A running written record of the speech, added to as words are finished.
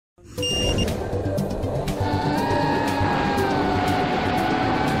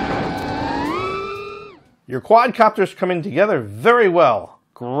Your quadcopter's coming together very well.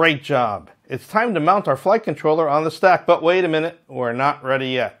 Great job. It's time to mount our flight controller on the stack, but wait a minute, we're not ready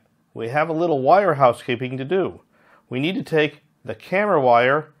yet. We have a little wire housekeeping to do. We need to take the camera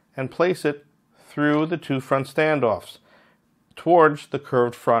wire and place it through the two front standoffs towards the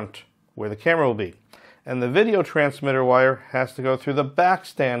curved front where the camera will be. And the video transmitter wire has to go through the back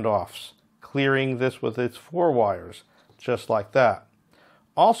standoffs, clearing this with its 4 wires, just like that.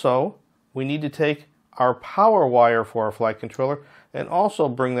 Also, we need to take our power wire for our flight controller and also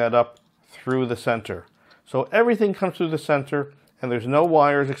bring that up through the center. So everything comes through the center and there's no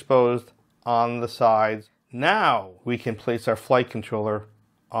wires exposed on the sides. Now we can place our flight controller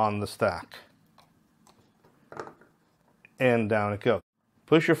on the stack. And down it goes.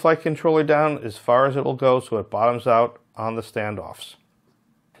 Push your flight controller down as far as it will go so it bottoms out on the standoffs.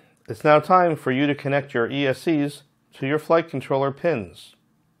 It's now time for you to connect your ESCs to your flight controller pins.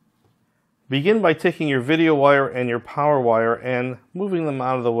 Begin by taking your video wire and your power wire and moving them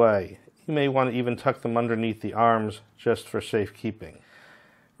out of the way. You may want to even tuck them underneath the arms just for safekeeping.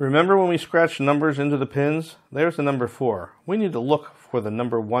 Remember when we scratched numbers into the pins? There's the number 4. We need to look for the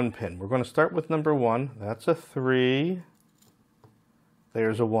number 1 pin. We're going to start with number 1. That's a 3.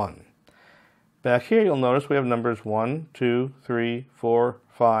 There's a 1. Back here you'll notice we have numbers 1, 2, 3, 4,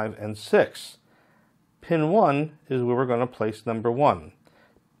 5, and 6. Pin 1 is where we're going to place number 1.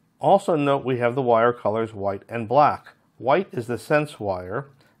 Also note we have the wire colors white and black. White is the sense wire,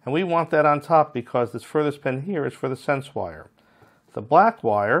 and we want that on top because this furthest pin here is for the sense wire. The black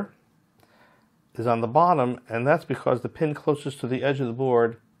wire is on the bottom, and that's because the pin closest to the edge of the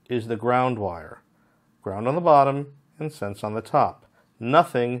board is the ground wire. Ground on the bottom and sense on the top.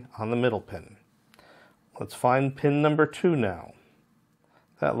 Nothing on the middle pin. Let's find pin number 2 now.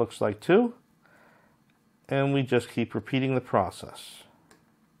 That looks like 2, and we just keep repeating the process.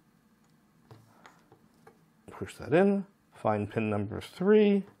 Push that in, find pin number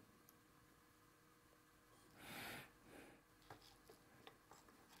 3,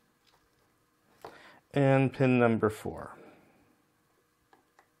 and pin number 4.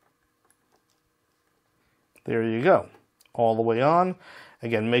 There you go, all the way on.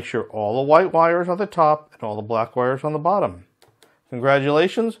 Again, make sure all the white wires are on the top and all the black wires on the bottom.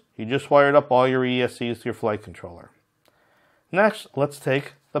 Congratulations, you just wired up all your ESCs to your flight controller. Next, let's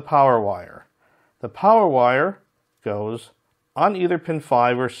take the power wire. The power wire goes on either pin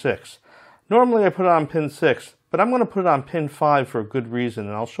 5 or 6. Normally I put it on pin 6, but I'm going to put it on pin 5 for a good reason,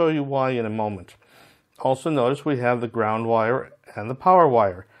 and I'll show you why in a moment. Also notice we have the ground wire and the power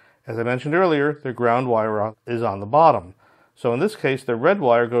wire. As I mentioned earlier, the ground wire is on the bottom. So in this case, the red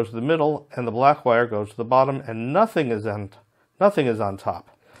wire goes to the middle and the black wire goes to the bottom, and nothing is on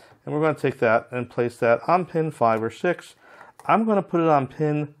top. And we're going to take that and place that on pin 5 or 6. I'm going to put it on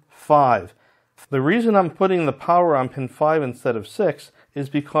pin 5. The reason I'm putting the power on pin 5 instead of 6 is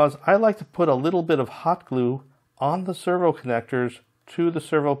because I like to put a little bit of hot glue on the servo connectors to the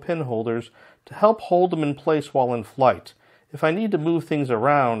servo pin holders to help hold them in place while in flight. If I need to move things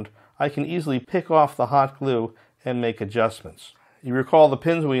around, I can easily pick off the hot glue and make adjustments. You recall the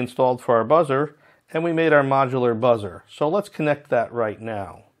pins we installed for our buzzer, and we made our modular buzzer. So let's connect that right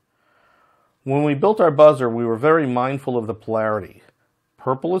now. When we built our buzzer, we were very mindful of the polarity.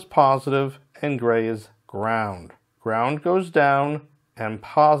 Purple is positive and gray is ground. Ground goes down and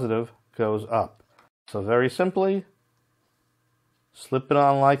positive goes up. So very simply, slip it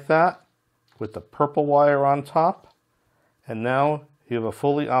on like that with the purple wire on top, and now you have a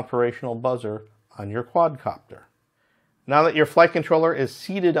fully operational buzzer on your quadcopter. Now that your flight controller is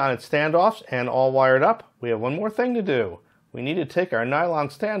seated on its standoffs and all wired up, we have one more thing to do. We need to take our nylon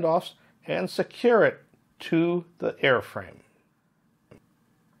standoffs and secure it to the airframe.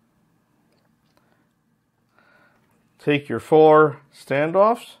 Take your 4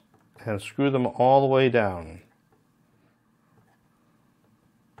 standoffs and screw them all the way down.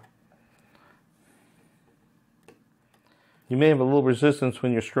 You may have a little resistance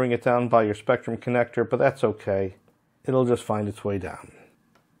when you're screwing it down by your Spectrum connector, but that's okay. It'll just find its way down.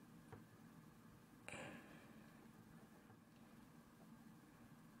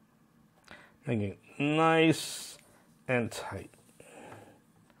 Making it nice and tight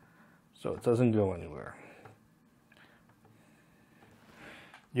so it doesn't go anywhere.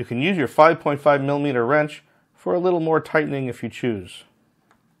 You can use your 5.5mm wrench for a little more tightening if you choose.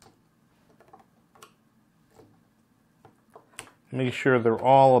 Make sure they're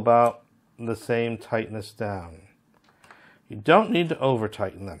all about the same tightness down. You don't need to over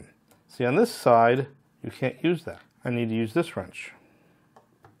tighten them. See, on this side, you can't use that. I need to use this wrench.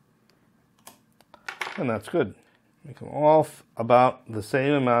 And that's good. Make them all about the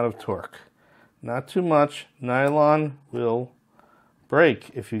same amount of torque. Not too much. Nylon will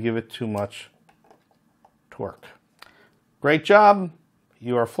break if you give it too much torque. Great job.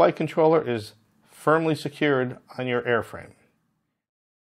 Your flight controller is firmly secured on your airframe.